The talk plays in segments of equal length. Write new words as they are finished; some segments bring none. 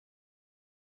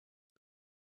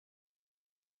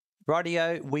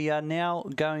Rightio, we are now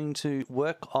going to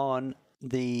work on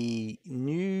the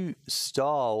new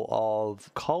style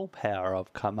of coal power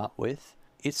I've come up with.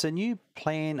 It's a new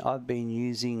plan I've been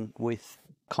using with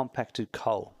compacted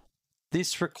coal.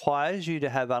 This requires you to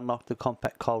have unlocked the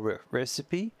compact coal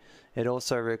recipe. It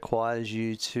also requires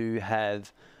you to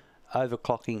have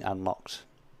overclocking unlocked.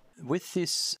 With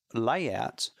this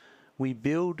layout, we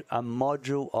build a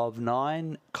module of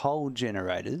 9 coal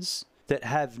generators that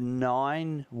have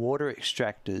 9 water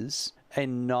extractors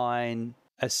and 9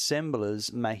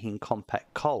 assemblers making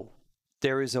compact coal.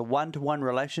 There is a one-to-one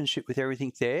relationship with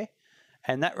everything there,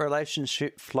 and that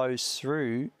relationship flows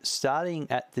through starting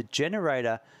at the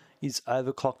generator is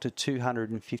overclocked to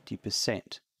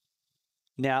 250%.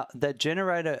 Now, that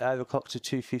generator overclocked to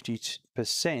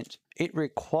 250%, it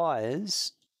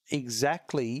requires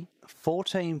exactly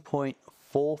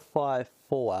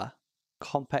 14.454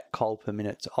 compact coal per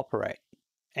minute to operate.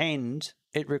 And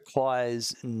it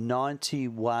requires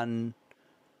 91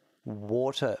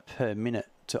 water per minute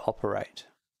to operate.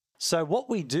 So what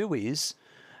we do is,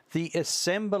 the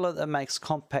assembler that makes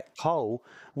compact coal,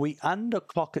 we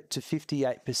underclock it to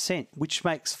 58%, which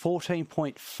makes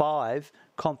 14.5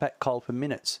 compact coal per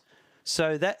minute.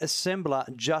 So that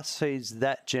assembler just feeds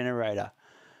that generator.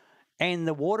 And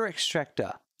the water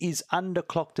extractor is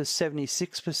underclocked to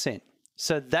 76%.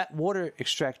 So that water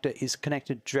extractor is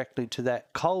connected directly to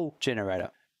that coal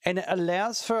generator. And it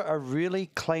allows for a really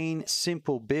clean,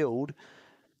 simple build.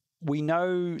 We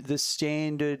know the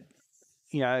standard,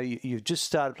 you've just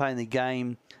started playing the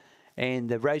game, and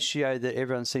the ratio that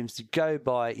everyone seems to go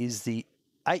by is the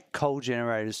 8 coal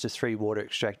generators to 3 water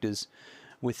extractors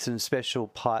with some special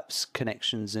pipes,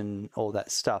 connections, and all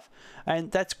that stuff.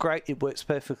 And that's great. It works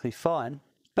perfectly fine.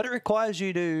 But it requires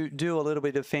you to do a little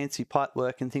bit of fancy pipe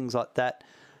work and things like that.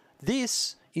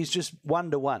 This is just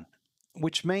one-to-one,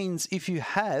 which means if you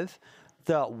have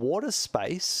the water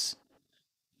space,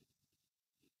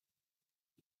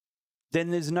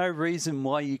 then there's no reason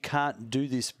why you can't do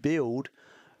this build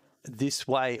this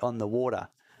way on the water.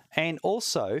 And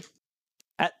also,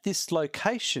 at this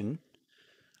location,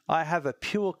 I have a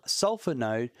pure sulfur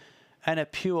node and a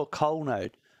pure coal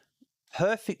node.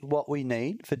 Perfect what we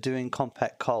need for doing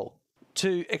compact coal.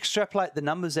 To extrapolate the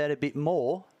numbers out a bit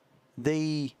more,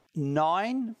 the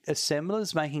 9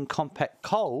 assemblers making compact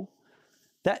coal,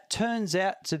 that turns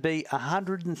out to be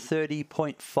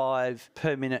 130.5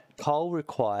 per minute coal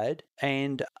required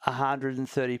and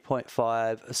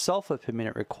 130.5 sulfur per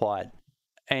minute required.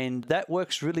 And that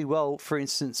works really well, for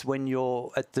instance, when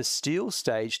you're at the steel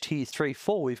stage, tier 3,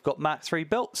 4, we've got Mark 3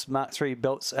 belts. Mark 3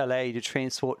 belts allow you to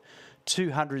transport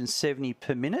 270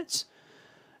 per minute.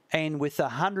 And with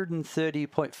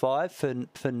 130.5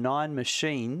 for 9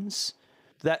 machines,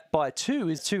 that by 2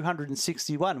 is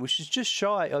 261, which is just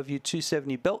shy of your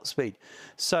 270 belt speed.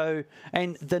 So,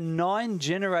 and the 9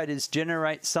 generators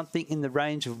generate something in the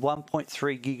range of 1.3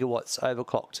 gigawatts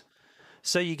overclocked.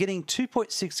 So you're getting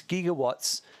 2.6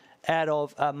 gigawatts out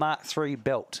of a Mark III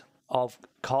belt of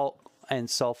coal and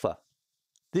sulfur.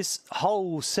 This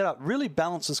whole setup really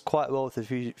balances quite well with a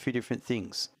few different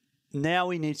things. Now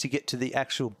we need to get to the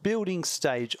actual building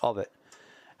stage of it.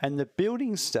 And the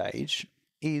building stage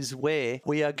is where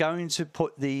we are going to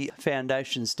put the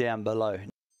foundations down below.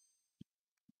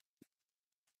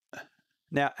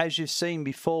 Now, as you've seen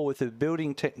before with the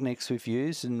building techniques we've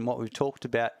used and what we've talked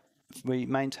about, we're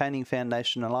maintaining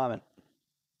foundation alignment.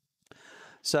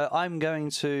 So I'm going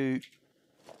to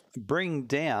bring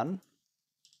down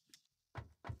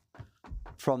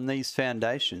from these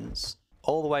foundations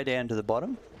all the way down to the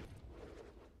bottom.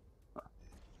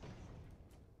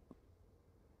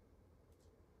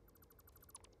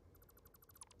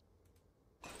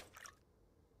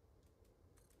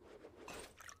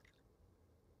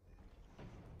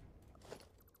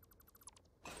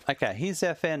 Okay, here's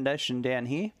our foundation down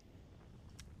here.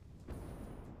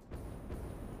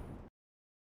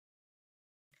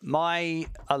 My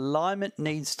alignment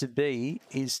needs to be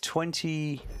is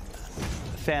 20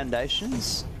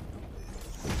 foundations.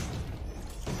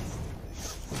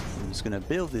 I'm just going to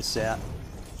build this out.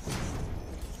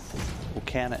 We'll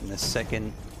count it in a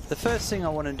second. The first thing I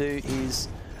want to do is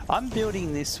I'm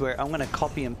building this where I'm going to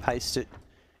copy and paste it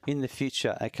in the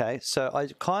future. Okay, so I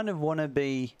kind of want to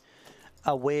be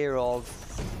aware of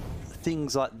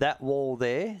things like that wall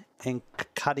there and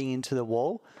cutting into the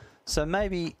wall. So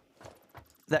maybe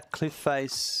that cliff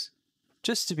face,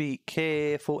 just to be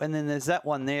careful. And then there's that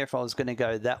one there if I was going to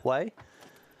go that way.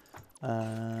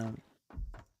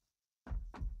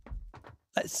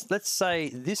 Let's say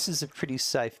this is a pretty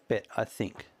safe bet, I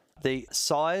think. The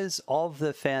size of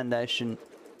the foundation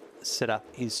setup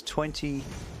is 20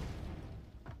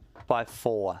 by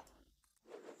 4.